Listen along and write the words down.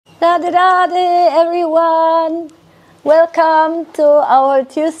Radhe Radhe everyone! Welcome to our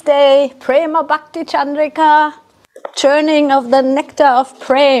Tuesday Prema Bhakti Candrika, churning of the nectar of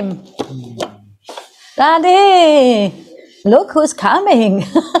Prem. Radhe! Look who's coming!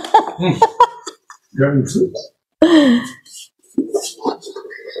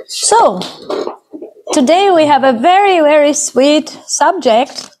 So, today we have a very, very sweet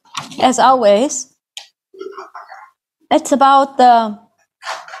subject, as always. It's about the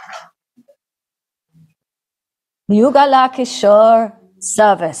Yugala Kishore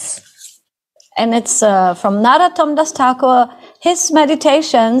service. And it's from Narottam Das Thakur, his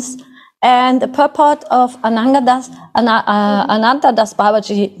meditations, and the purport of Ananta Das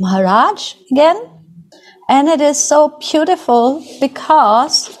Babaji Maharaj again. And it is so beautiful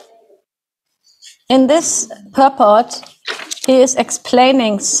because in this purport, he is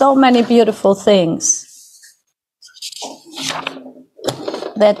explaining so many beautiful things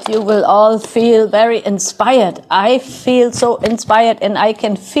that you will all feel very inspired. I feel so inspired, and I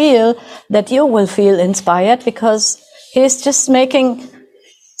can feel that you will feel inspired because he's just making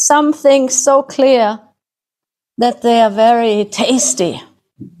some things so clear that they are very tasty.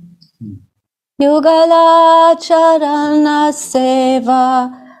 Yugala charana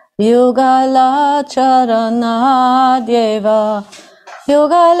seva, Yugala charana deva,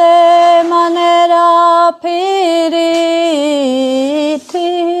 Yugale manera piriti,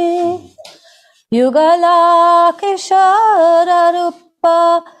 Yugala kishara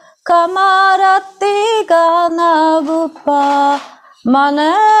rupa, kamarati gana gupa,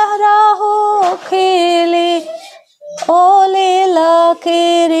 manera hukili, olila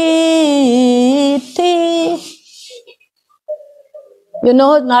kiriti. You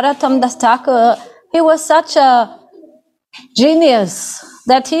know, Narottam Das Thakur, he was such a genius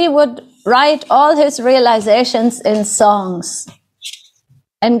that he would write all his realizations in songs.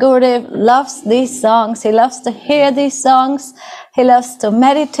 And Gurudev loves these songs. He loves to hear these songs. He loves to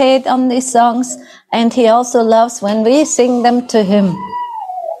meditate on these songs. And he also loves when we sing them to him.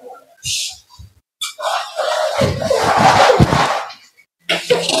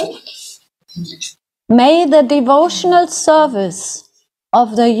 May the devotional service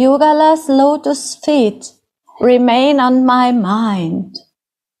of the Yugala's lotus feet remain on my mind.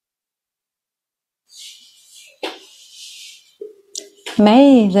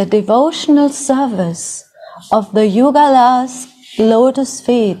 May the devotional service of the Yugala's lotus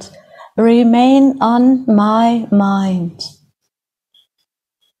feet remain on my mind.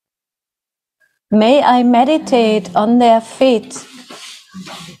 May I meditate on their feet,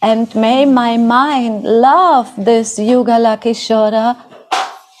 and may my mind love this Yugala Kishora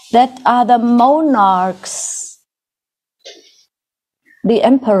that are the monarchs, the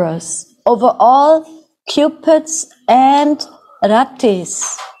emperors, over all cupids and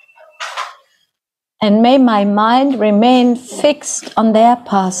ratis. And may my mind remain fixed on their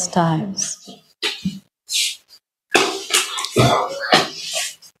pastimes.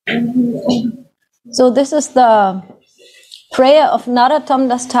 So this is the prayer of Narottam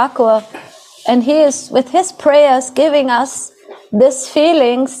Das Thakur, and he is, with his prayers, giving us these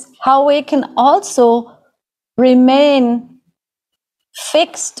feelings, how we can also remain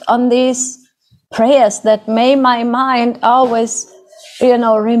fixed on these prayers, that may my mind always,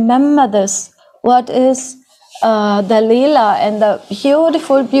 remember this, what is the Leela and the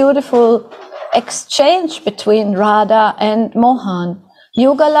beautiful, beautiful exchange between Radha and Mohan.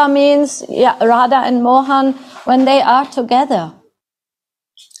 Yugala means Radha and Mohan when they are together.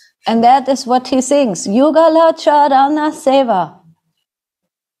 And that is what he sings. Yugala charana seva.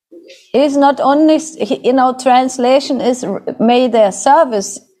 Is not only, translation is, may their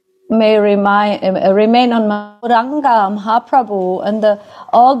service may remain on Ranga, Mahaprabhu, and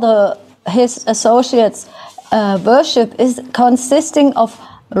his associates. Worship is consisting of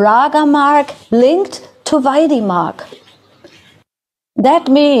Raga mark linked to Vaidhi mark. That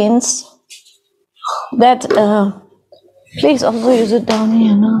means that, please also use it down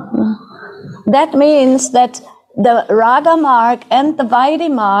here. No? That means that the Raga mark and the Vaidhi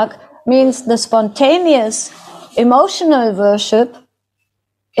mark means the spontaneous emotional worship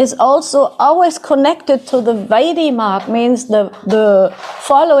is also always connected to the Vaidhi mark, means the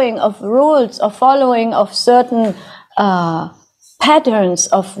following of rules or following of certain patterns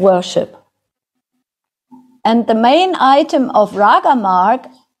of worship. And the main item of Raga mark,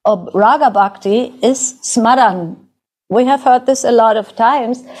 of Raga Bhakti, is Smaran. We have heard this a lot of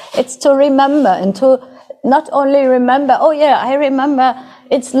times. It's to remember, and to not only remember, oh yeah, I remember,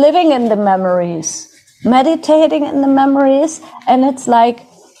 it's living in the memories, meditating in the memories, and it's like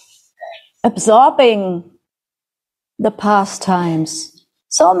absorbing the pastimes.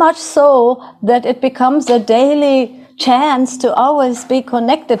 So much so that it becomes a daily chance to always be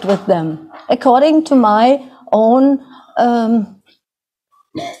connected with them, according to my own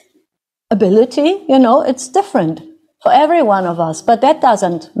ability. It's different for every one of us, but that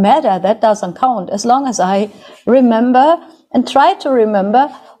doesn't matter, that doesn't count, as long as I remember and try to remember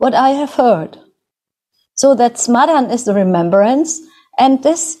what I have heard. So that smaran is the remembrance, and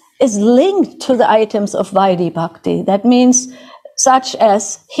this is linked to the items of Vaidhi Bhakti. That means such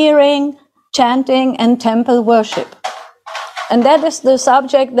as hearing, chanting, and temple worship. And that is the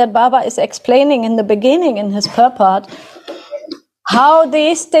subject that Baba is explaining in the beginning in his purport, how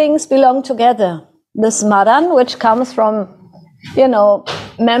these things belong together. The smaran, which comes from,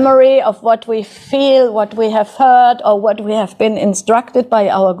 memory of what we feel, what we have heard, or what we have been instructed by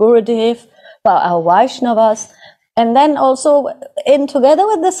our Gurudev, by our Vaishnavas. And then also, together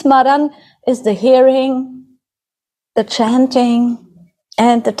with the smaran, is the hearing, the chanting,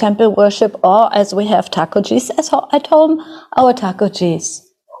 and the temple worship, or as we have Thakujis at home, our Thakujis.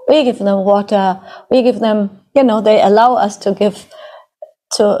 We give them water, we give them, they allow us to give,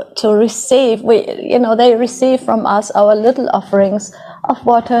 to receive. They receive from us our little offerings of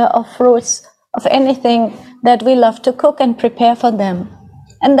water, of fruits, of anything that we love to cook and prepare for them.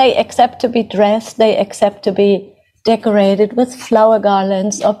 And they accept to be dressed, they accept to be decorated with flower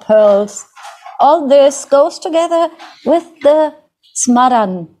garlands or pearls. All this goes together with the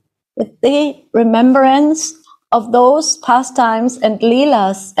smaran, with the remembrance of those pastimes and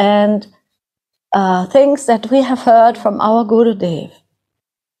leelas and things that we have heard from our Gurudev.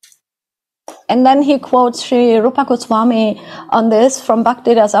 And then he quotes Sri Rupa Goswami on this from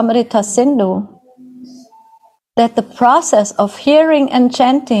Bhakti Rasamrita Sindhu, that the process of hearing and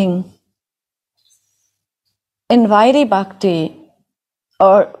chanting in Vaidhi Bhakti,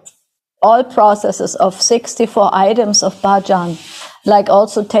 or all processes of 64 items of bhajan, like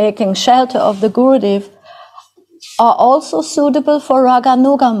also taking shelter of the Gurudev, are also suitable for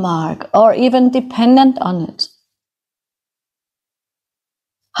Raganuga marg, or even dependent on it.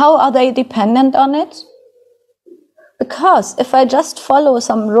 How are they dependent on it? Because if I just follow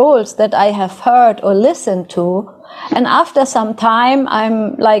some rules that I have heard or listened to, and after some time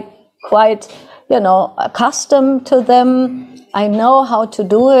I'm like quite, accustomed to them, I know how to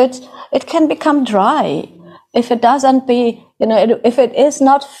do it, it can become dry. If it doesn't be, if it is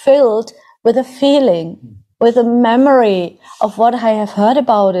not filled with a feeling, with a memory of what I have heard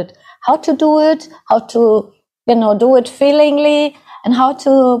about it, how to do it, how to, do it feelingly, and how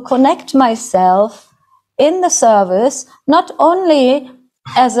to connect myself in the service, not only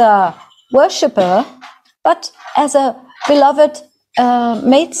as a worshipper, but as a beloved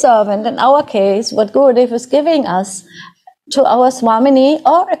maidservant, in our case, what Gurudev is giving us, to our Swamini,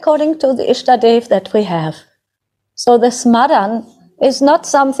 or according to the Ishtadev that we have. So the smaran is not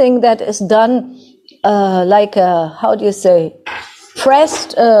something that is done like a,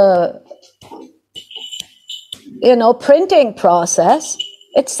 pressed, printing process.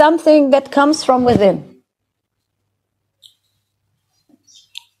 It's something that comes from within.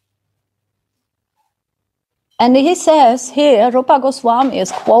 And he says here, Rupa Goswami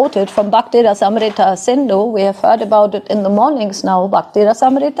is quoted from Bhakti Rasamrita Sindhu. We have heard about it in the mornings now, Bhakti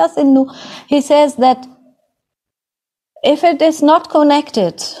Rasamrita Sindhu. He says that if it is not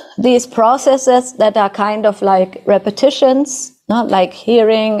connected, these processes that are kind of like repetitions, not like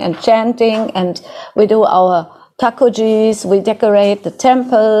hearing and chanting, and we do our takujis, we decorate the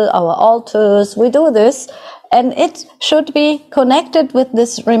temple, our altars, we do this, and it should be connected with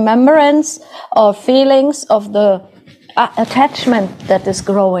this remembrance or feelings of the attachment that is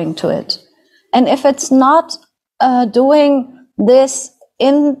growing to it. And if it's not doing this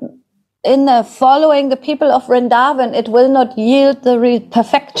in following the people of Vrindavan, it will not yield the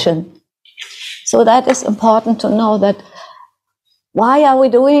perfection. So that is important to know, that why are we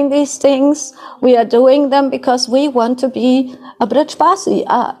doing these things? We are doing them because we want to be a Brajbasi,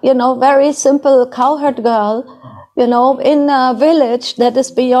 very simple cowherd girl, in a village that is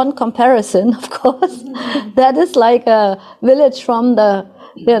beyond comparison, of course. That is like a village from the,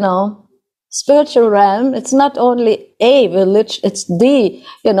 spiritual realm. It's not only a village, it's the,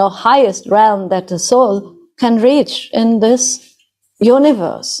 highest realm that the soul can reach in this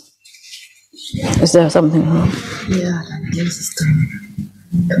universe. Is there something wrong? Ja, dann dieses Ding.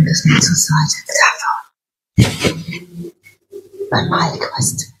 Du bist nicht zur Seite davon. Mein Mike,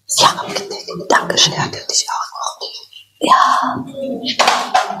 weißt du, ist ja abgedeckt. Dankeschön, er hat dich auch noch. Yeah.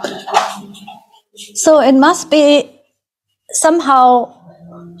 So it must be somehow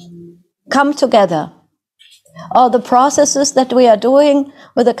come together. All the processes that we are doing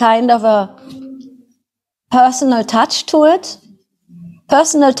with a kind of a personal touch to it,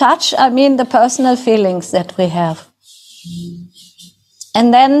 personal touch, I mean the personal feelings that we have.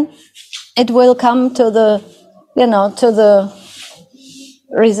 And then it will come to the, to the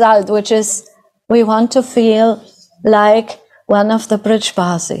result, which is we want to feel like one of the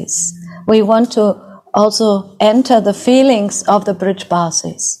Brijbasis. We want to also enter the feelings of the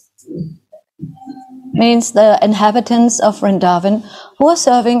Brijbasis. Means the inhabitants of Vrindavan who are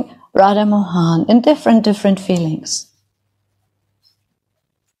serving Radha Mohan in different feelings.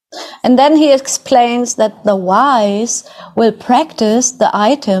 And then he explains that the wise will practice the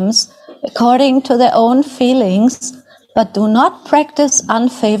items according to their own feelings, but do not practice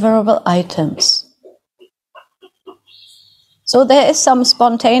unfavorable items. So there is some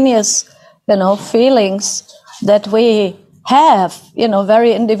spontaneous, feelings that we have,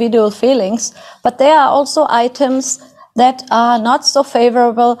 very individual feelings, but there are also items that are not so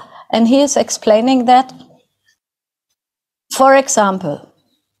favorable, and he is explaining that. For example,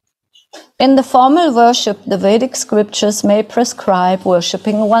 in the formal worship, the Vedic scriptures may prescribe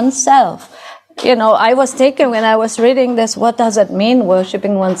worshipping oneself. I was thinking when I was reading this, what does it mean,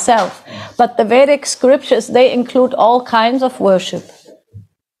 worshipping oneself? But the Vedic scriptures, they include all kinds of worship,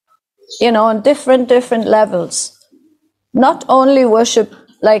 on different levels. Not only worship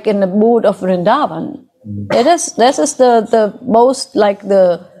like in the mood of Vrindavan. This is the most like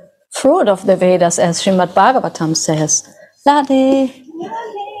the fruit of the Vedas, as Srimad Bhagavatam says. Didi.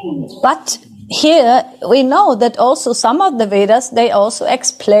 But here we know that also some of the Vedas, they also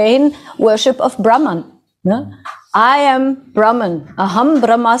explain worship of Brahman. I am Brahman, aham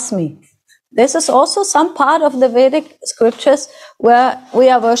brahmasmi. This is also some part of the Vedic scriptures where we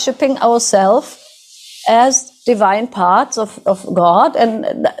are worshipping ourselves as divine parts of God,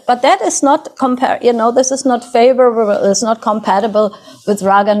 but that is not this is not favorable, it's not compatible with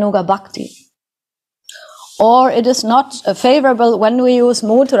Raganuga Bhakti. Or it is not favorable when we use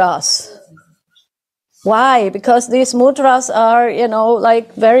mudras. Why? Because these mudras are,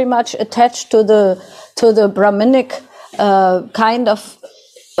 like very much attached to the Brahminic kind of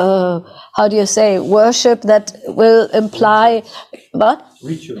worship that will imply what?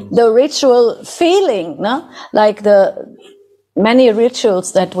 The ritual feeling, no? Like the many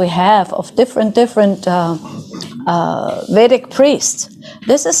rituals that we have of different Vedic priests.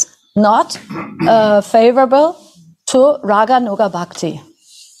 This is not favorable to Raga Nuga Bhakti.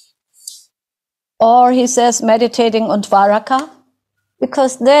 Or he says meditating on Dwaraka,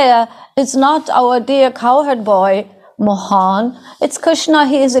 because there it's not our dear cowherd boy Mohan, it's Krishna.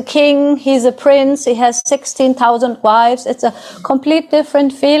 He is a king, he's a prince, he has 16,000 wives. It's a complete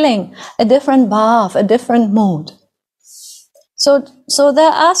different feeling, a different bhav, a different mood. So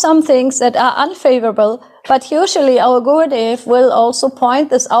there are some things that are unfavorable, but usually our Gurudev will also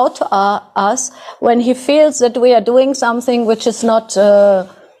point this out to us when he feels that we are doing something which is not,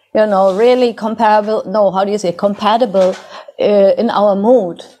 really compatible in our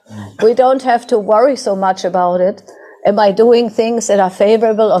mood. We don't have to worry so much about it. Am I doing things that are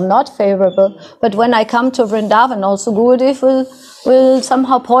favorable or not favorable? But when I come to Vrindavan, also Gurudev will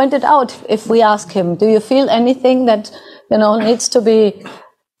somehow point it out if we ask him, do you feel anything that needs to be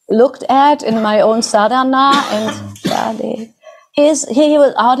looked at in my own sadhana? And he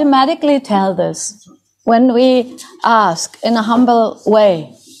will automatically tell this when we ask in a humble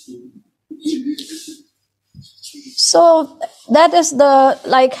way. So that is in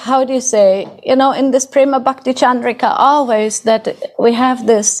this Prema Bhakti Candrika always that we have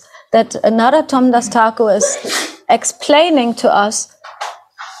this, that Narottam Das Thakur is explaining to us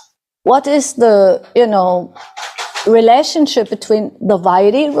what is the, relationship between the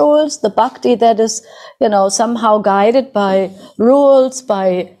Vairi rules, the Bhakti that is, somehow guided by rules,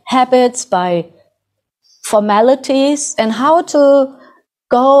 by habits, by formalities, and how to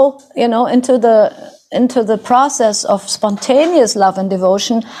go, into the process of spontaneous love and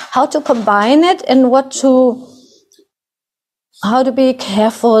devotion, how to combine it and how to be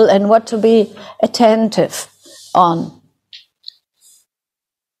careful and what to be attentive on.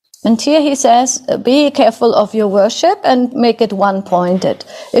 And here he says, be careful of your worship and make it one-pointed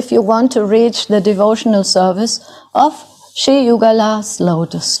if you want to reach the devotional service of Sri Yugala's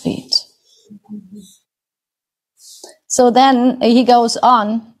lotus feet. So then he goes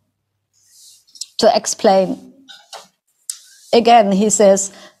on to explain. Again, he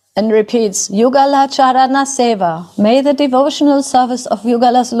says and repeats, Yugala Charana Seva. May the devotional service of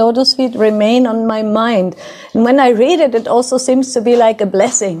Yugala's lotus feet remain on my mind. And when I read it, it also seems to be like a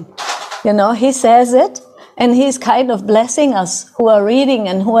blessing. He says it, and he's kind of blessing us who are reading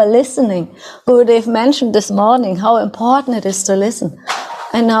and who are listening. Gurudev mentioned this morning how important it is to listen.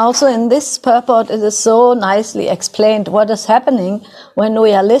 And also in this purport, it is so nicely explained what is happening when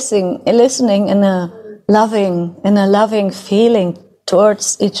we are listening in a loving feeling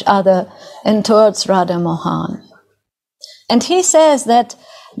towards each other and towards Radha Mohan. And he says that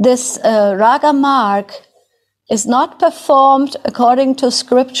this raga marg is not performed according to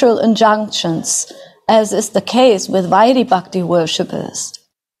scriptural injunctions, as is the case with Vaidhi Bhakti worshippers.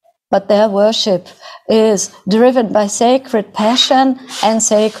 But their worship is driven by sacred passion and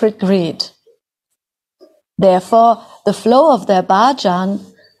sacred greed. Therefore, the flow of their bhajan,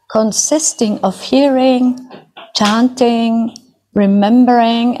 consisting of hearing, chanting,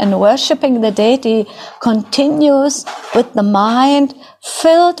 remembering and worshipping the deity, continues with the mind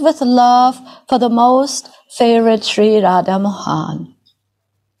filled with love for the most favorite Sri Radha Mohan.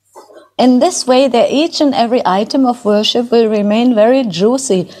 In this way, each and every item of worship will remain very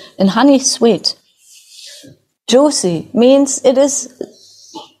juicy and honey sweet. Juicy means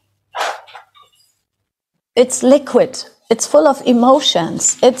it's liquid, it's full of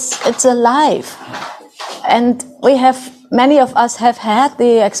emotions, it's alive. And many of us have had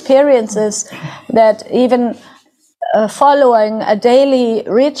the experiences that even following a daily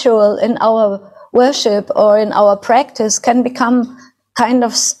ritual in our worship or in our practice can become kind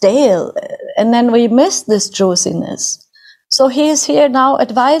of stale, and then we miss this juiciness. So he is here now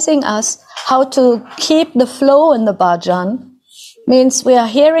advising us how to keep the flow in the bhajan. Means we are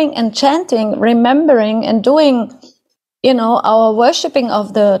hearing and chanting, remembering and doing, our worshipping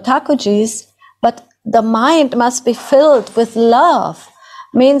of the Thakujis, but the mind must be filled with love.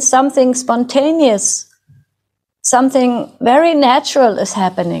 Means something spontaneous, something very natural is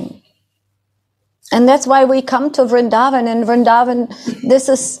happening. And that's why we come to Vrindavan. In Vrindavan,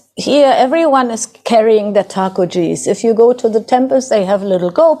 here everyone is carrying the Thakujis. If you go to the temples, they have little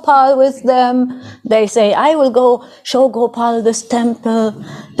Gopal with them. They say, I will go show Gopal this temple.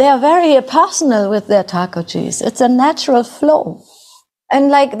 They are very personal with their Thakujis. It's a natural flow. And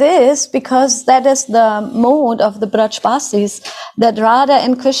like this, because that is the mood of the Brajbasis, that Radha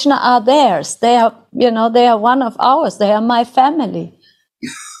and Krishna are theirs. They are one of ours. They are my family.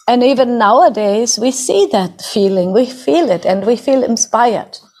 And even nowadays, we see that feeling, we feel it, and we feel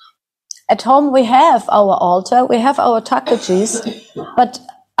inspired. At home, we have our altar, we have our Thakujis, but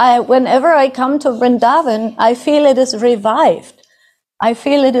whenever I come to Vrindavan, I feel it is revived. I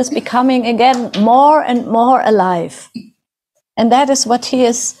feel it is becoming again more and more alive. And that is what he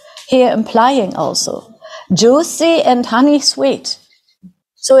is here implying also. Juicy and honey sweet.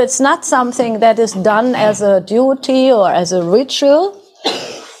 So it's not something that is done as a duty or as a ritual.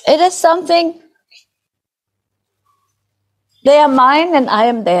 It is something, they are mine and I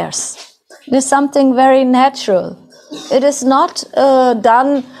am theirs. It is something very natural. It is not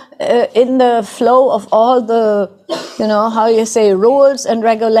done in the flow of all the, rules and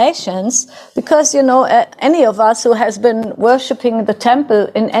regulations. Because, any of us who has been worshipping the temple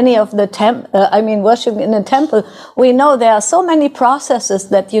in any of the worshipping in a temple, we know there are so many processes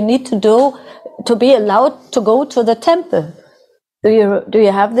that you need to do to be allowed to go to the temple. Do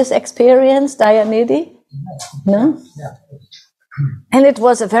you have this experience, Dayanidhi? No? Yeah. And it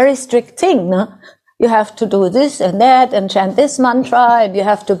was a very strict thing, no? You have to do this and that and chant this mantra, and you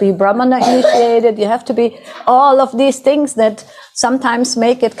have to be Brahmana initiated, you have to be all of these things that sometimes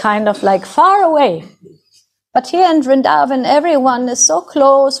make it kind of like far away. But here in Vrindavan, everyone is so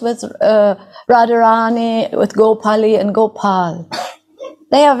close with Radharani, with Gopali and Gopal.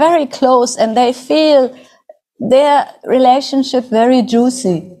 They are very close and they feel their relationship very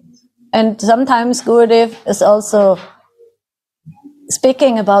juicy. And sometimes Gurudev is also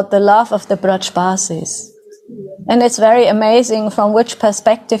speaking about the love of the Brajbasis. And it's very amazing from which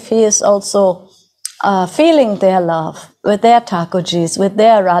perspective he is also feeling their love with their Thakujis, with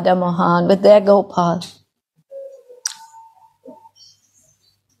their Radha Mohan, with their Gopal.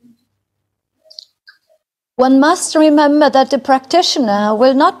 One must remember that the practitioner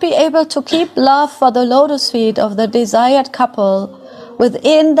will not be able to keep love for the lotus feet of the desired couple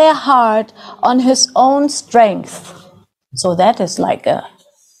within their heart on his own strength. So that is like a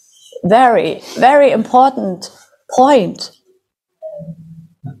very, very important point.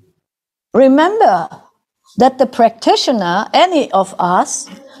 Remember that the practitioner, any of us,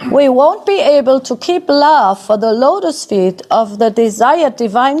 we won't be able to keep love for the lotus feet of the desired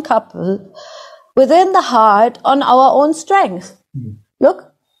divine couple within the heart on our own strength.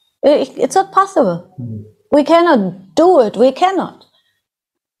 Look, it's not possible. We cannot do it. We cannot.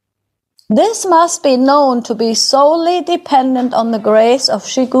 This must be known to be solely dependent on the grace of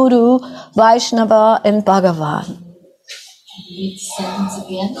Shri Guru, Vaishnava and Bhagavan. Read sentence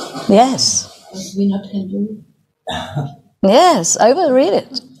again? Yes. Because we not can do. Yes, I will read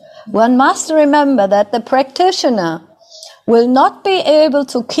it. One must remember that the practitioner will not be able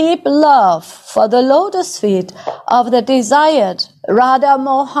to keep love for the lotus feet of the desired Radha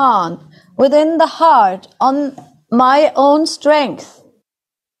Mohan within the heart on my own strength.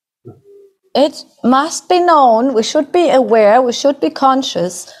 It must be known, we should be aware, we should be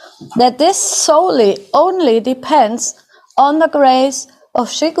conscious that this solely only depends on the grace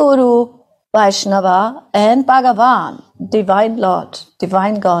of Shri Guru, Vaishnava and Bhagavan, Divine Lord,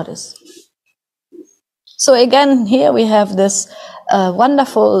 Divine Goddess. So again, here we have this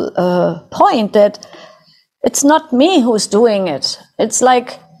wonderful point that it's not me who's doing it. It's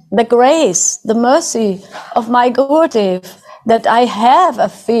like the grace, the mercy of my Gurudev, that I have a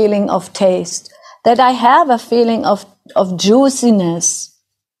feeling of taste, that I have a feeling of juiciness,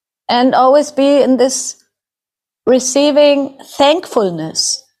 and always be in this receiving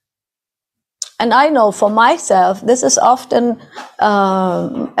thankfulness. And I know for myself, this is often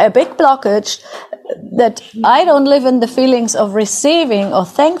a big blockage, that I don't live in the feelings of receiving or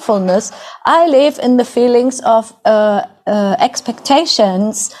thankfulness. I live in the feelings of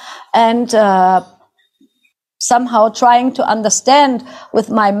expectations and somehow trying to understand with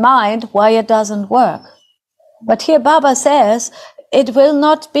my mind why it doesn't work. But here Baba says, it will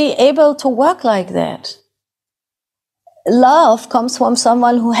not be able to work like that. Love comes from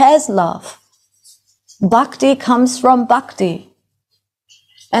someone who has love. Bhakti comes from bhakti.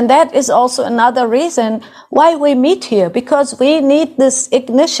 And that is also another reason why we meet here, because we need this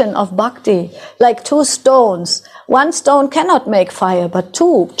ignition of bhakti, like two stones. One stone cannot make fire, but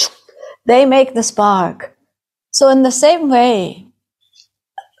two, they make the spark. So in the same way,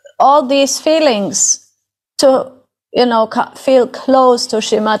 all these feelings to, feel close to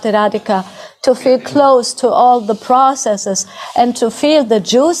Srimati Radhika, to feel close to all the processes, and to feel the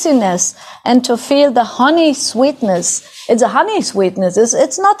juiciness, and to feel the honey sweetness. It's a honey sweetness.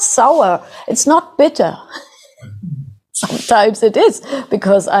 It's not sour. It's not bitter. Sometimes it is,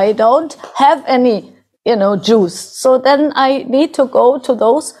 because I don't have any, juice. So then I need to go to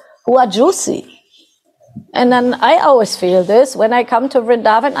those who are juicy. And then I always feel this. When I come to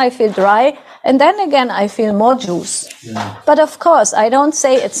Vrindavan, I feel dry. And then again, I feel more juice. Yeah. But of course, I don't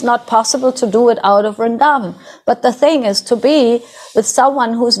say it's not possible to do it out of Vrindavan. But the thing is to be with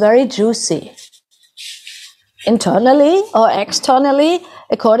someone who's very juicy. Internally or externally,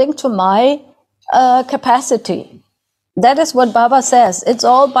 according to my capacity. That is what Baba says. It's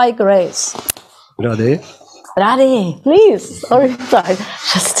all by grace. Radhe? Radhe, please. Sorry.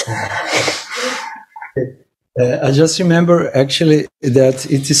 Just... I just remember actually that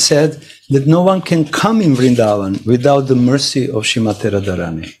it is said that no one can come in Vrindavan without the mercy of Srimati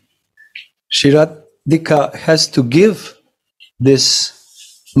Radharani. Shri Radhika has to give this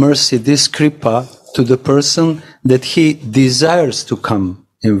mercy, this kripa, to the person that he desires to come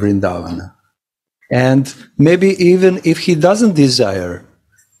in Vrindavan. And maybe even if he doesn't desire,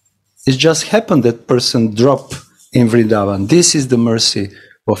 it just happened that person drop in Vrindavan. This is the mercy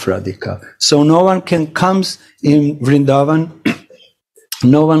of Radhika. So no one can come in Vrindavan,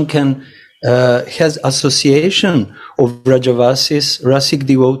 no one can has association of Vrajavasis, Rasik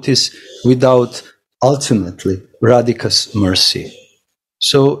devotees, without ultimately Radhika's mercy.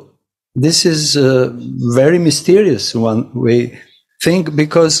 So this is very mysterious one way think,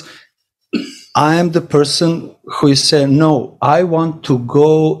 because I am the person who is saying, no, I want to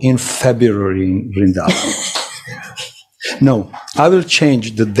go in February in Vrindavan. No, I will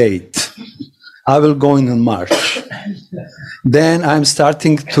change the date. I will go in March. Then I'm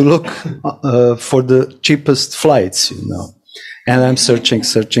starting to look for the cheapest flights, And I'm searching,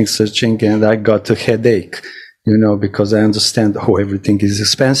 and I got a headache, because I understand how everything is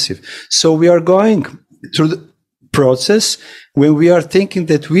expensive. So we are going through the process when we are thinking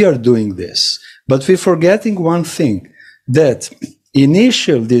that we are doing this. But we're forgetting one thing, that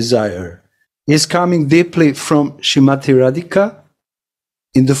initial desire is coming deeply from Srimati Radhika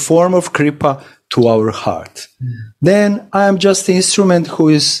in the form of kripa to our heart. Then I am just an instrument who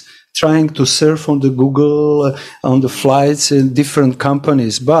is trying to surf on the Google, on the flights in different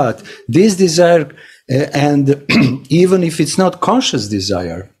companies. But this desire, and even if it's not conscious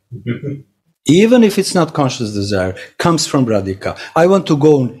desire, comes from Radhika. I want to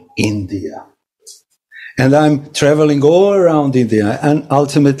go in India. And I'm traveling all around India, and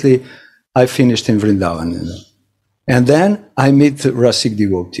ultimately I finished in Vrindavan. And then I meet Rasik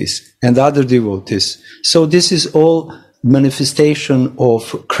devotees and other devotees. So this is all manifestation of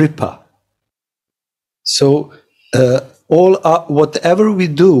kripa. So whatever we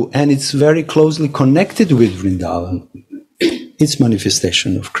do, and it's very closely connected with Vrindavan, it's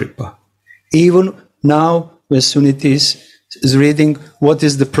manifestation of kripa. Even now, when Suniti is is reading what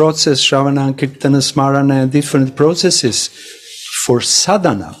is the process, Shravana, Kirtana, Smarana, and different processes for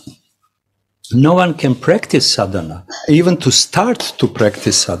sadhana. No one can practice sadhana, even to start to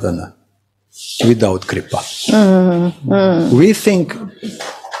practice sadhana, without kripa. We think,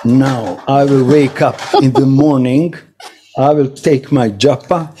 now I will wake up in the morning, I will take my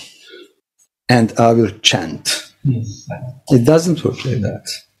japa, and I will chant. It doesn't work like that.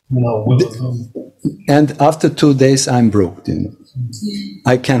 And after 2 days, I'm broke.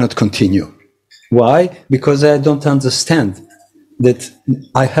 I cannot continue. Why? Because I don't understand that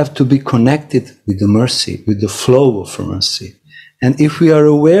I have to be connected with the mercy, with the flow of mercy. And if we are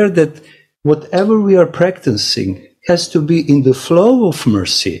aware that whatever we are practicing has to be in the flow of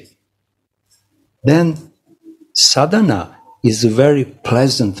mercy, then sadhana is a very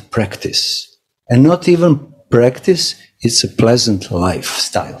pleasant practice. And not even practice, it's a pleasant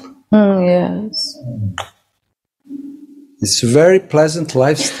lifestyle. Yes. It's a very pleasant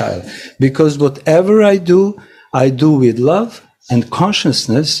lifestyle, because whatever I do with love and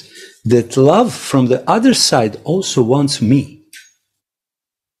consciousness that love from the other side also wants me.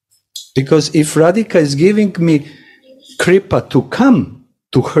 Because if Radhika is giving me kripa to come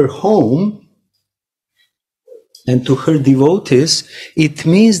to her home and to her devotees, it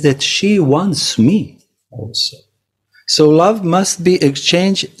means that she wants me also. So love must be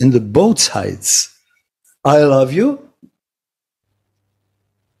exchanged in the both sides. I love you,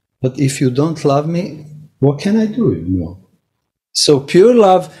 but if you don't love me, what can I do? So pure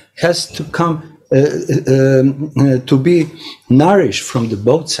love has to come to be nourished from the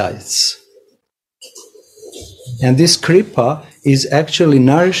both sides. And this kripa is actually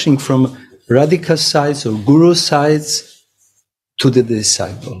nourishing from Radhika's sides or Guru's sides to the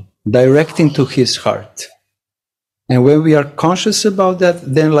disciple, directing to his heart. And when we are conscious about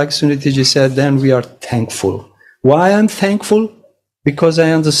that, then like Suniti ji said, then we are thankful. Why I'm thankful? Because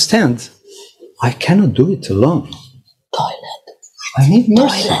I understand I cannot do it alone. Toilet. I need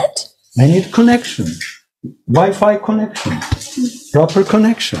mercy. Toilet. I need connection. Wi-Fi connection. Proper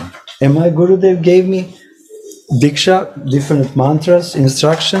connection. And my Gurudev gave me Diksha, different mantras,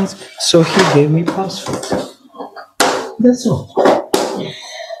 instructions, so he gave me password. That's all.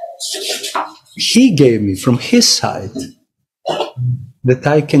 He gave me from his side that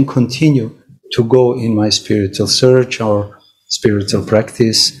I can continue to go in my spiritual search or spiritual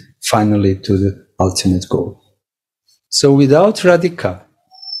practice, finally to the ultimate goal. So without Radhika,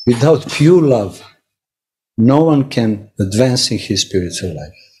 without pure love, no one can advance in his spiritual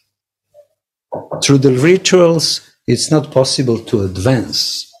life. Through the rituals, it's not possible to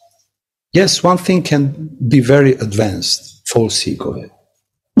advance. Yes, one thing can be very advanced, false ego.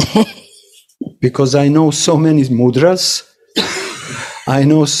 Because I know so many mudras, I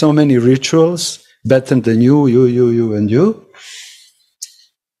know so many rituals, better than you, and you.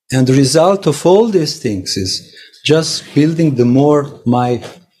 And the result of all these things is just building the more my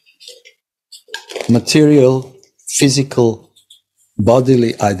material, physical,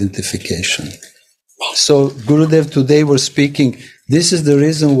 bodily identification. So Gurudev today was speaking, this is the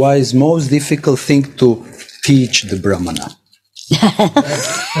reason why it's most difficult thing to teach the Brahmana.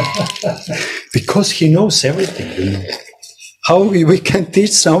 Because he knows everything. How we can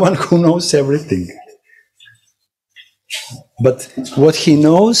teach someone who knows everything? But what he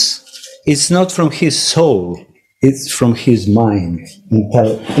knows, it's not from his soul, it's from his mind,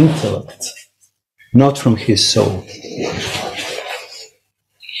 intellect, not from his soul.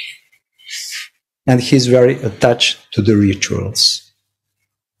 And he's very attached to the rituals.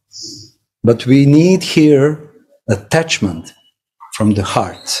 But we need here attachment from the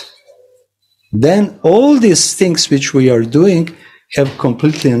heart. Then all these things which we are doing have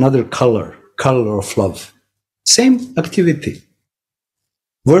completely another color of love. Same activity.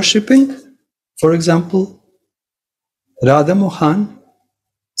 Worshipping, for example, Radha Mohan,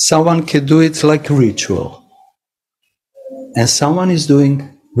 someone can do it like a ritual. And someone is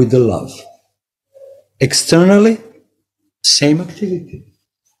doing with the love. Externally, same activity.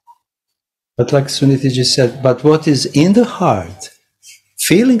 But like Suniti ji said, but what is in the heart,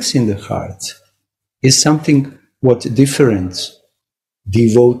 feelings in the heart, is something what different,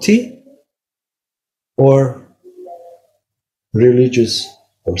 devotee or religious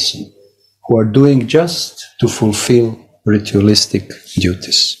person who are doing just to fulfill ritualistic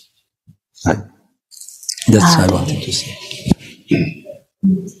duties. That's what I wanted to say.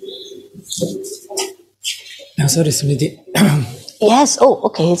 Sorry, Suniti. Yes, oh,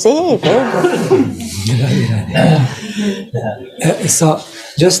 okay, say it. So,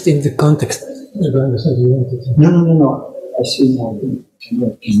 just in the context. No. I see now.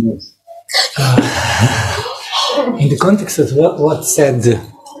 In the context of what said,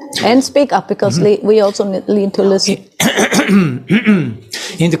 And speak up, because we also need to listen.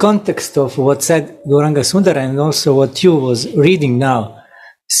 in the context of what said Gauranga Sundara and also what you was reading now.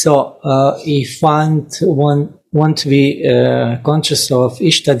 So if one want to be conscious of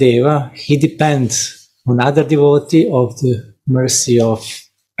Ishtadeva, he depends on other devotee, of the mercy of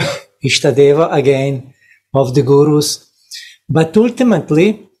Ishtadeva, again, of the gurus. But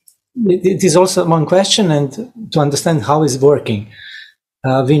ultimately, it is also one question, and to understand how it's working.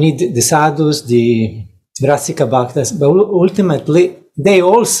 We need the sadhus, the Rasika Bhaktas, but ultimately they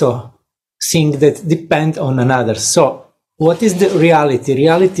also think that depend on another. So what is the reality?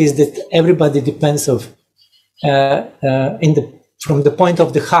 Reality is that everybody depends from the point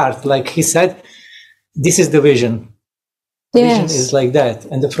of the heart. Like he said, this is the vision. Yes. Vision is like that.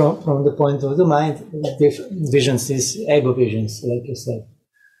 And from the point of the mind, the visions is ego visions, like you said.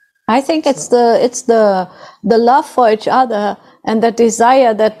 I think it's the love for each other and the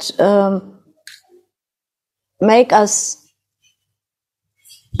desire that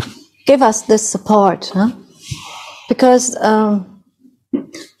give us this support, huh? Because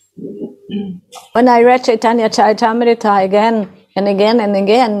when I read Chaitanya Charitamrita again and again and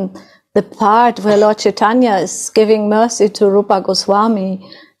again, the part where Lord Chaitanya is giving mercy to Rupa Goswami,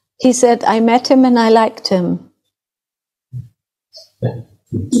 he said, I met him and I liked him.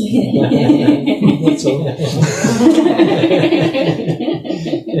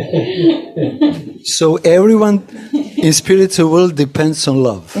 So everyone in spiritual world depends on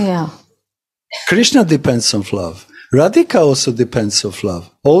love. Yeah. Krishna depends on love. Radhika also depends on love.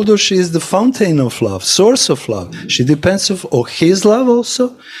 Although she is the fountain of love, source of love, she depends on his love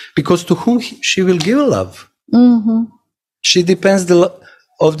also, because to whom she will give love. Mm-hmm. She depends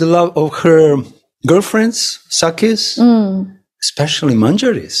of the love of her girlfriends, Sakhis, especially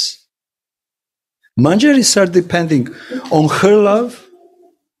Manjaris. Manjaris are depending on her love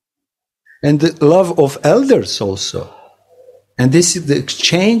and the love of elders also. And this is the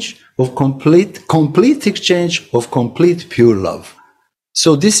exchange of complete exchange of complete pure love.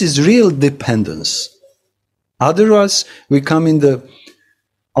 So this is real dependence. Otherwise, we come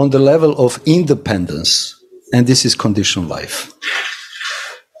on the level of independence, and this is conditional life.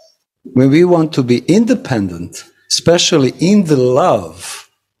 When we want to be independent, especially in the love,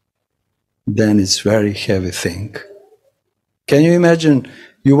 then it's very heavy thing. Can you imagine?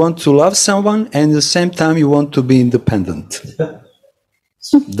 You want to love someone and at the same time you want to be independent.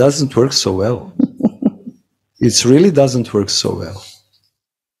 Doesn't work so well. It really doesn't work so well.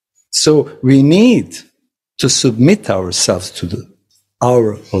 So we need to submit ourselves to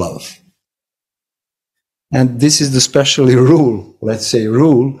our love. And this is the special rule, let's say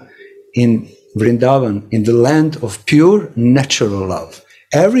rule, in Vrindavan, in the land of pure natural love.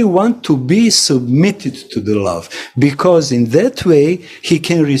 Everyone to be submitted to the love, because in that way he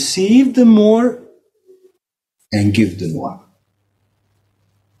can receive the more and give the more.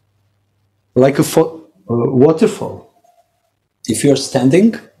 Like a waterfall. If you're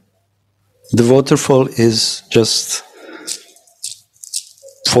standing, the waterfall is just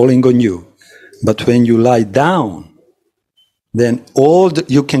falling on you. But when you lie down, then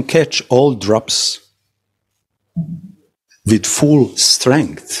you can catch all drops with full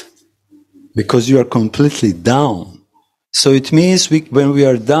strength, because you are completely down. So it means when we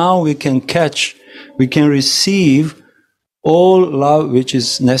are down, we can receive all love which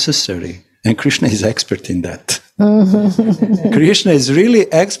is necessary. And Krishna is expert in that. Krishna is really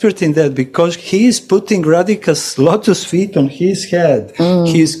expert in that, because he is putting Radhika's lotus feet on his head.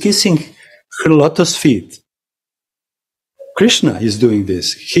 He is kissing her lotus feet. Krishna is doing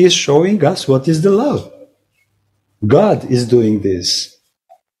this. He is showing us what is the love. God is doing this.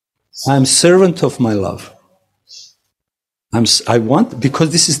 I'm servant of my love. Because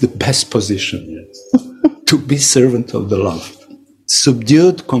this is the best position to be servant of the loved,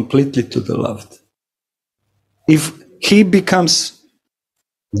 subdued completely to the loved. If he becomes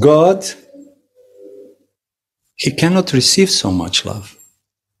God, he cannot receive so much love.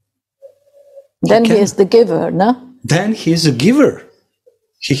 Then he is the giver, no? Then he is a giver.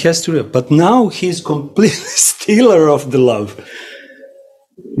 He has to, but now he is completely stealer of the love.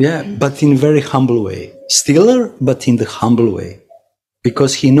 Yeah, but in a very humble way. Stealer, but in the humble way.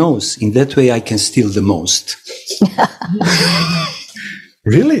 Because he knows, in that way I can steal the most.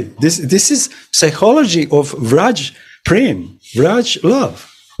 Really, this is psychology of Vraj Prem, Vraj love.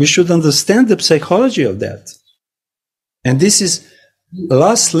 We should understand the psychology of that. And this is the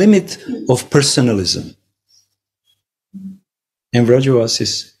last limit of personalism. And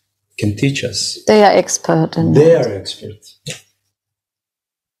Vrajavasis can teach us. They are expert in They that. are experts.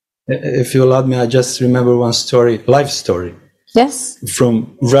 If you allowed me, I just remember one story, life story. Yes.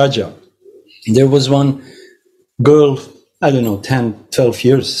 From Raja. There was one girl, I don't know, 10, 12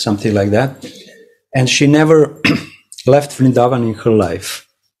 years, something like that. And she never left Vrindavan in her life.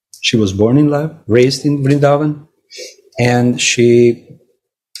 She was born in life, raised in Vrindavan, and she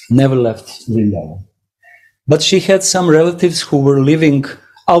never left Vrindavan. But she had some relatives who were living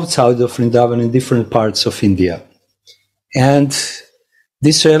outside of Vrindavan in different parts of India. And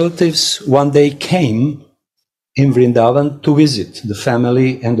these relatives one day came in Vrindavan to visit the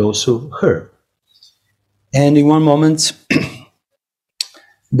family and also her. And in one moment,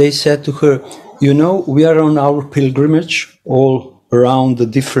 they said to her, you know, we are on our pilgrimage all around the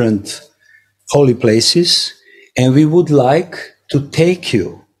different holy places, and we would like to take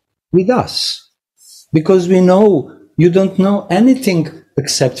you with us. Because we know you don't know anything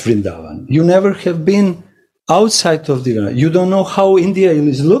except Vrindavan. You never have been outside of Vrindavan. You don't know how India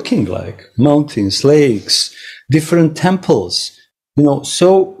is looking like. Mountains, lakes, different temples. You know,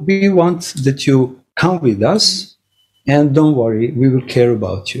 so we want that you come with us, and don't worry, we will care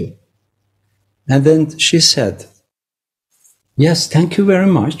about you. And then she said, yes, thank you very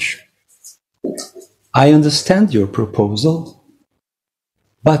much. I understand your proposal,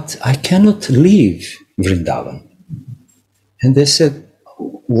 but I cannot leave Vrindavan. And they said,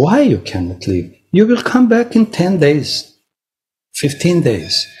 why you cannot leave? You will come back in 10 days, 15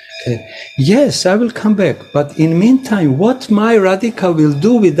 days. Yes, I will come back, but in the meantime, what my Radhika will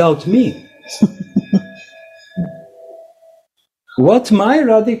do without me? What my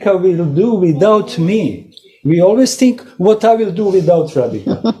Radhika will do without me? We always think what I will do without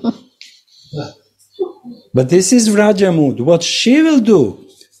Radhika. But this is Vraja mood. What she will do,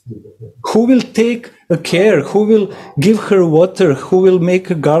 who will take care, who will give her water, who will make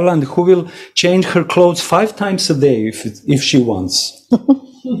a garland, who will change her clothes 5 times a day if she wants.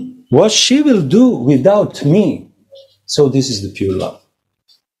 What she will do without me. So this is the pure love.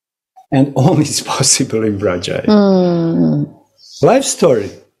 And only is possible in Vraja. Life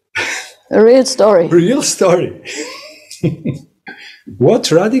story. A real story. Real story. What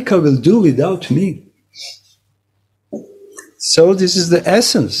Radhika will do without me. So this is the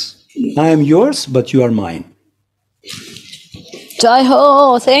essence. I am yours, but you are mine. Jai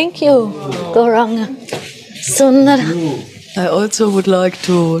Ho, thank you, Gauranga. Sundara. I also would like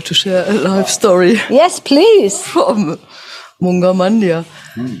to share a life story. Yes, please. From Mungamandya.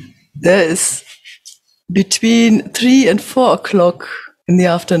 There is between 3 and 4 o'clock in the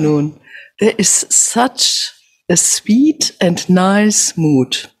afternoon, there is such a sweet and nice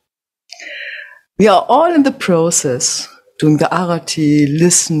mood. We are all in the process, doing the arati,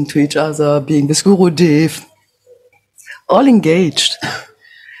 listen to each other, being with Gurudev, all engaged.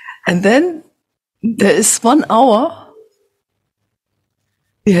 And then there is 1 hour.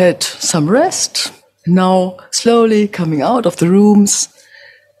 We had some rest, now slowly coming out of the rooms.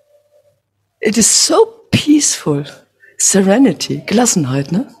 It is so peaceful. Serenity,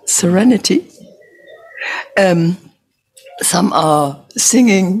 Gelassenheit, ne? Serenity. Some are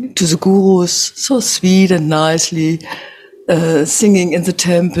singing to the gurus, so sweet and nicely, singing in the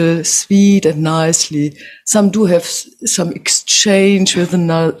temple, sweet and nicely. Some do have some exchange with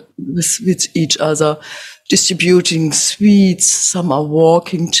each other, distributing sweets. Some are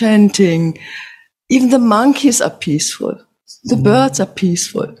walking, chanting. Even the monkeys are peaceful. The birds are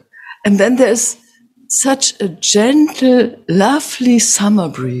peaceful. And then there's such a gentle, lovely summer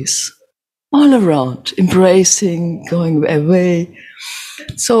breeze all around, embracing, going away.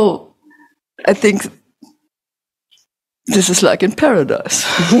 So I think this is like in paradise.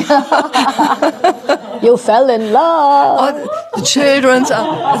 You fell in love. The children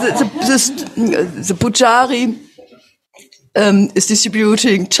are, the pujari is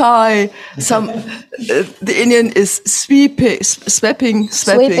distributing chai. The Indian is sweeping.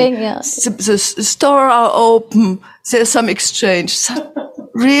 Yes. The store are open. There's some exchange.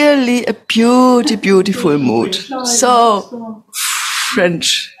 Really a beautiful mood. So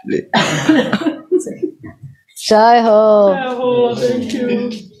friendly. Jai Ho. Oh, thank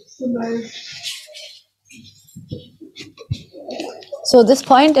you. So nice. So this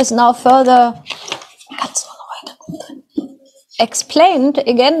point is now further explained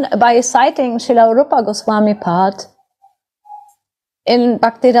again by citing Srila Rupa Goswami Pad in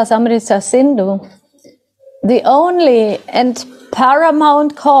Bhakti Rasamrita Sindhu. The only and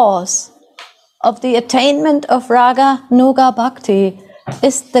paramount cause of the attainment of Raga Nuga Bhakti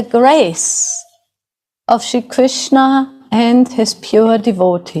is the grace of Shri Krishna and his pure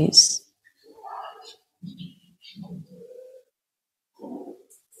devotees.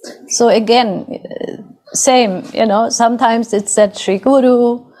 So again, same, sometimes it's that Shri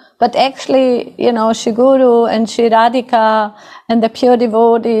Guru But actually, Shri Guru and Shri Radhika and the pure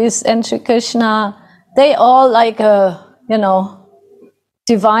devotees and Shri Krishna, they all like a,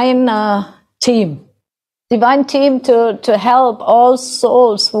 divine team. Divine team to help all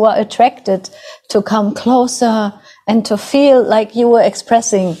souls who are attracted to come closer and to feel like you were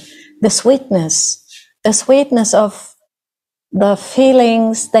expressing the sweetness of the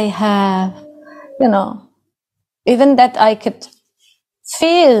feelings they have, even that I could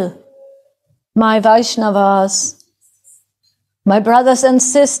feel my Vaishnavas, my brothers and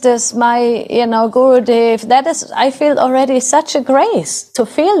sisters, my, Gurudev. That is, I feel already such a grace to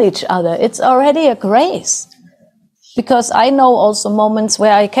feel each other. It's already a grace. Because I know also moments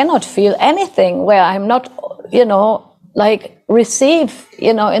where I cannot feel anything, where I'm not, receive,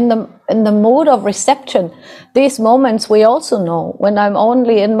 in the mood of reception. These moments we also know, when I'm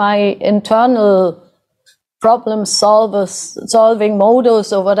only in my internal solving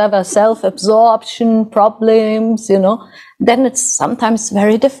modus or whatever, self-absorption problems, then it's sometimes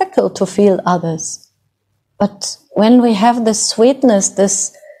very difficult to feel others. But when we have this sweetness,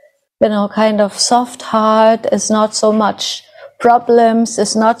 this, kind of soft heart, is not so much problems,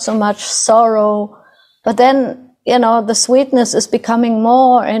 is not so much sorrow, but then, the sweetness is becoming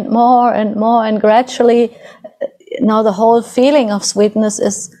more and more and more, and gradually, the whole feeling of sweetness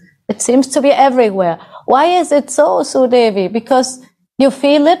it seems to be everywhere. Why is it so, Sudevi? Because you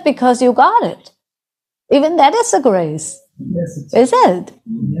feel it, because you got it. Even that is a grace. Yes, is it?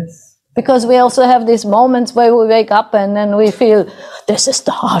 Yes. Because we also have these moments where we wake up and then we feel, this is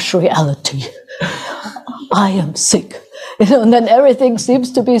the harsh reality. I am sick. And then everything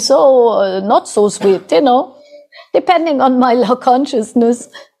seems to be so not so sweet, depending on my low consciousness.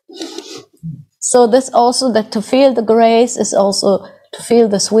 So this also, that to feel the grace is also to feel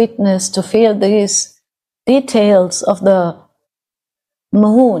the sweetness, to feel these details of the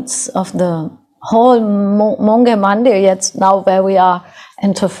moods of the whole Monge Mandir, yet now where we are,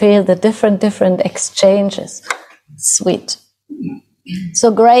 and to feel the different exchanges. Sweet.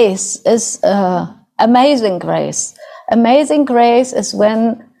 So grace is amazing grace. Amazing grace is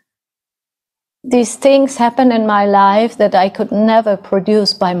when these things happen in my life that I could never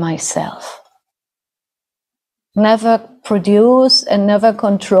produce by myself. Never produce and never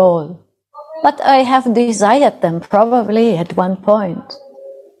control. But I have desired them probably at one point.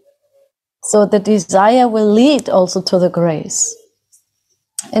 So the desire will lead also to the grace.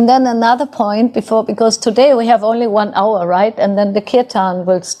 And then another point because today we have only 1 hour, right? And then the kirtan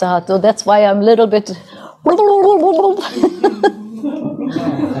will start. So that's why I'm a little bit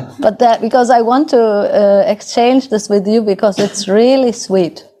but that because I want to exchange this with you, because it's really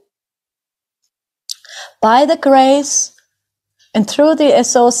sweet. By the grace and through the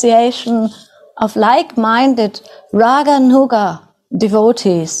association of like-minded Raganuga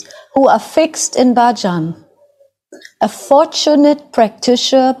devotees who are fixed in bhajan, a fortunate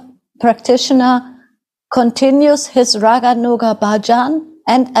practitioner continues his Raganuga bhajan,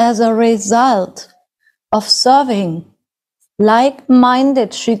 and as a result of serving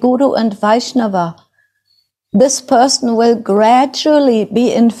like-minded Sri Guru and Vaishnava, this person will gradually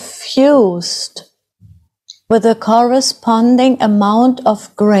be infused with a corresponding amount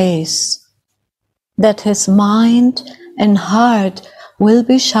of grace, that his mind and heart will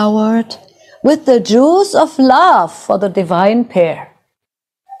be showered with the juice of love for the divine pair.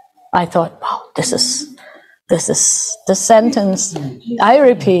 I thought, wow, this is the sentence I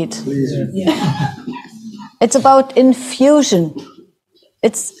repeat. It's about infusion.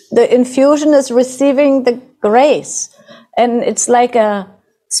 The infusion is receiving the grace, and it's like a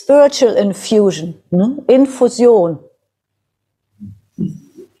spiritual infusion, infusion.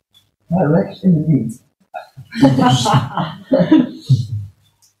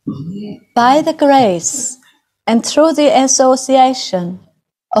 By the grace and through the association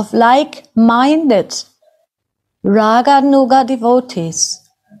of like-minded Raganuga devotees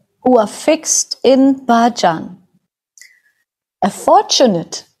who are fixed in bhajan, a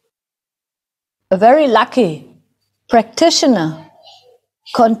fortunate, a very lucky practitioner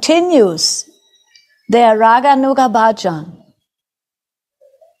continues their Raganuga bhajan,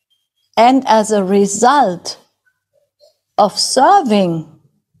 and as a result of serving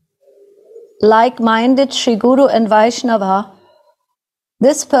like-minded Sri Guru and Vaishnava,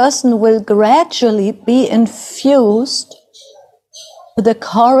 this person will gradually be infused with a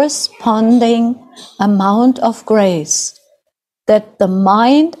corresponding amount of grace, that the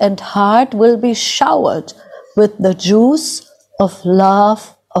mind and heart will be showered with the juice of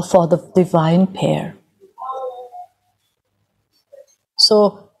love for the divine pair.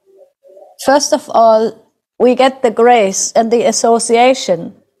 So, first of all, we get the grace and the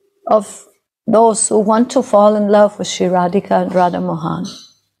association of those who want to fall in love with Shri Radhika and Radha Mohan.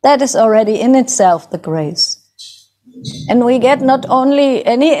 That is already in itself the grace. And we get not only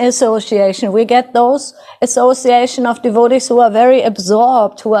any association, we get those association of devotees who are very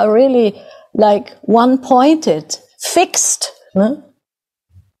absorbed, who are really like one-pointed, fixed.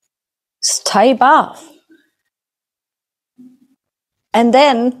 Stay bath. And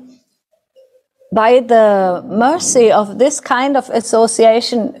then, by the mercy of this kind of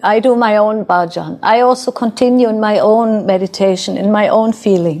association, I do my own bhajan. I also continue in my own meditation, in my own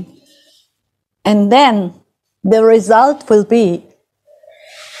feeling. And then the result will be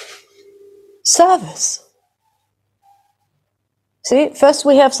service. See, first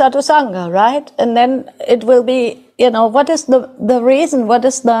we have sadhusanga, right? And then it will be, what is the reason, what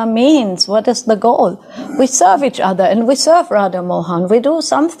is the means, what is the goal? We serve each other and we serve Radha Mohan. We do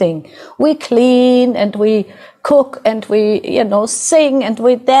something. We clean and we cook and we, sing and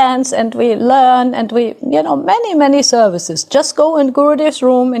we dance and we learn and we, many, many services. Just go in Gurudev's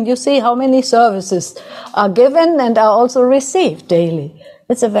room and you see how many services are given and are also received daily.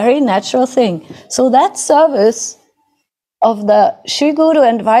 It's a very natural thing. So that service of the Shri Guru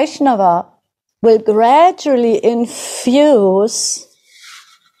and Vaishnava will gradually infuse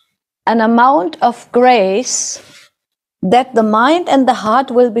an amount of grace that the mind and the heart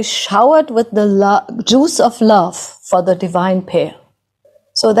will be showered with the juice of love for the divine pair.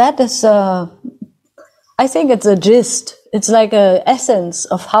 So that is, I think it's a gist. It's like an essence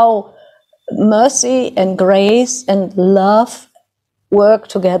of how mercy and grace and love work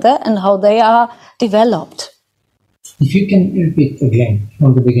together and how they are developed. If you can repeat again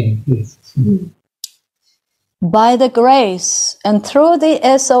from the beginning, please. By the grace and through the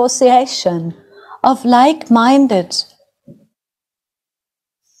association of like-minded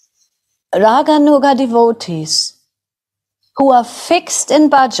Raganuga devotees who are fixed in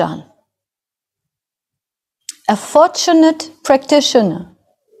bhajan, a fortunate practitioner,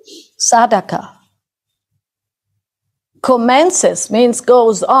 sadhaka, commences means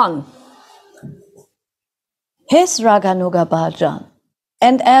goes on his Raganuga bhajan,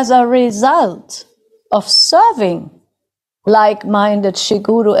 and as a result of serving like-minded Shri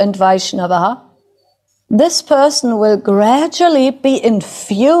Guru and Vaishnava, this person will gradually be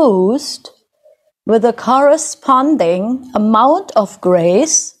infused with a corresponding amount of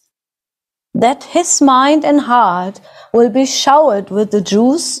grace that his mind and heart will be showered with the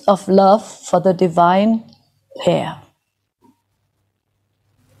juice of love for the divine pair.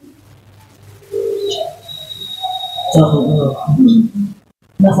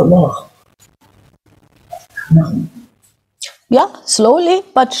 Yeah, slowly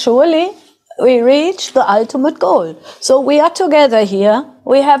but surely we reach the ultimate goal. So we are together here,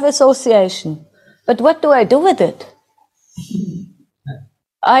 we have association. But what do I do with it?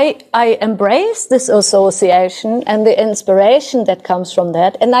 I embrace this association and the inspiration that comes from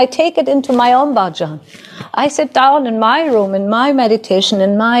that, and I take it into my own bhajan. I sit down in my room, in my meditation,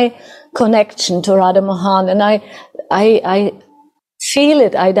 in my connection to Radha Mohan, and I feel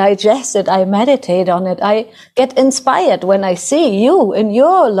it, I digest it, I meditate on it, I get inspired when I see you in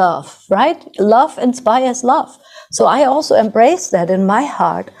your love, right? Love inspires love. So I also embrace that in my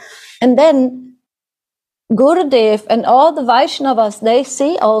heart. And then Gurudev and all the Vaishnavas, they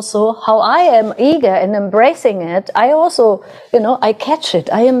see also how I am eager in embracing it. I also, I catch it,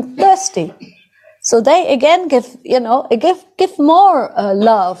 I am thirsty. So they again give more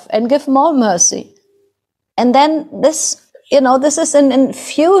love and give more mercy. And then this is an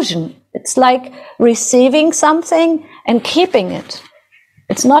infusion. It's like receiving something and keeping it.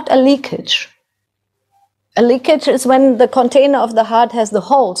 It's not a leakage. A leakage is when the container of the heart has the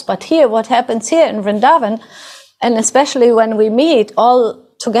holes. But here, what happens here in Vrindavan, and especially when we meet all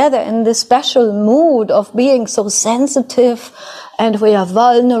together in this special mood of being so sensitive, and we are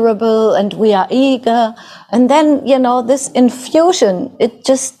vulnerable, and we are eager, and then, this infusion, it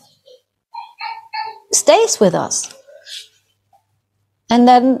just stays with us. And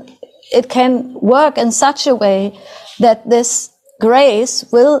then it can work in such a way that this grace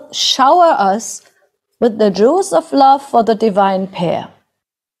will shower us with the juice of love for the divine pair.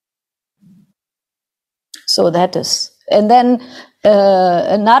 So that is. And then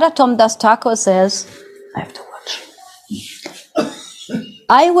Narottam Das Thakur says, I have to watch.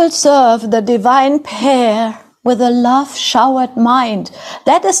 I will serve the divine pair with a love-showered mind.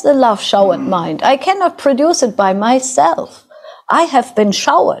 That is the love-showered mind. I cannot produce it by myself. I have been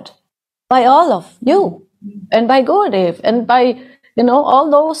showered by all of you and by Gurudev and by, all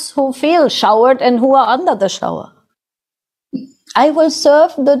those who feel showered and who are under the shower. I will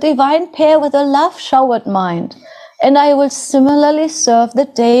serve the divine pair with a love-showered mind. and I will similarly serve the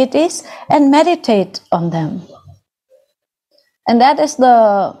deities and meditate on them. And that is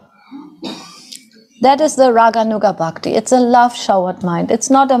the Raganuga Bhakti. It's a love-showered mind. It's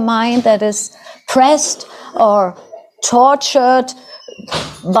not a mind that is pressed or tortured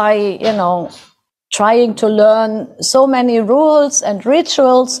by, trying to learn so many rules and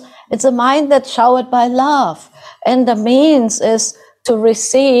rituals. It's a mind that's showered by love. And the means is to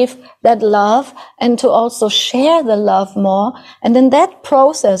receive that love and to also share the love more. And in that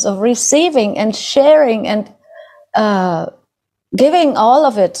process of receiving and sharing and giving all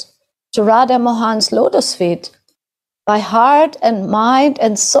of it to Radha Mohan's lotus feet, by heart and mind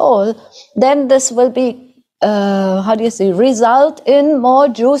and soul, then this will be, result in more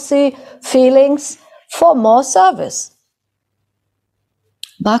juicy feelings for more service.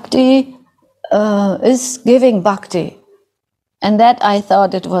 Bhakti is giving bhakti. And that I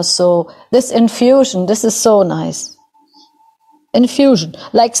thought it was so, this infusion, this is so nice. Infusion.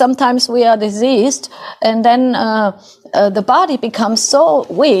 Like sometimes we are diseased and then the body becomes so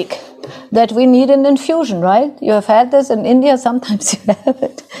weak that we need an infusion, right? You have had this in India, sometimes you have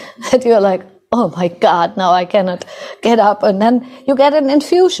it, that you're like, oh my God, now I cannot get up. And then you get an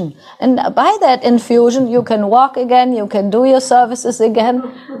infusion. And by that infusion, you can walk again, you can do your services again.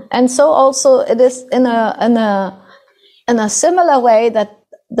 And so also it is in a similar way that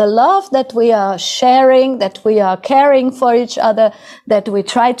the love that we are sharing, that we are caring for each other, that we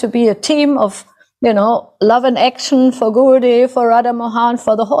try to be a team of, love and action for Gurudev, for Radha Mohan,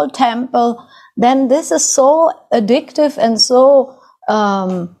 for the whole temple, then this is so addictive and so,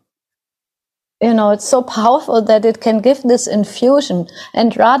 it's so powerful that it can give this infusion.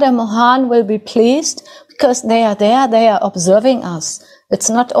 And Radha Mohan will be pleased because they are there, they are observing us. It's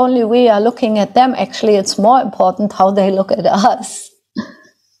not only we are looking at them, actually it's more important how they look at us.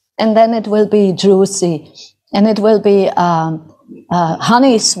 And then it will be juicy and it will be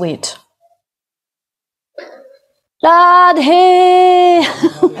honey sweet. Radhe!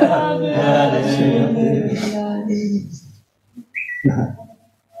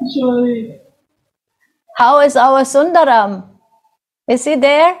 How is our Sundaram? Is he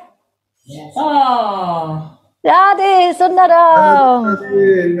there? Yes. Oh. Radhe Sundaram!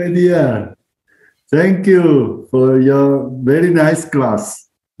 Radhe, my dear. Thank you for your very nice class.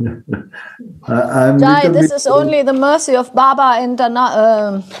 Jai, this is only the mercy of Baba and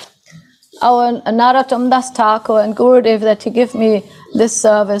our Narottam Das Thakur and Gurudev that he give me this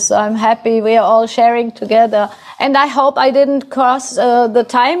service. So I'm happy we are all sharing together. And I hope I didn't cross the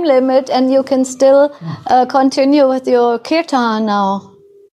time limit and you can still continue with your kirtan now.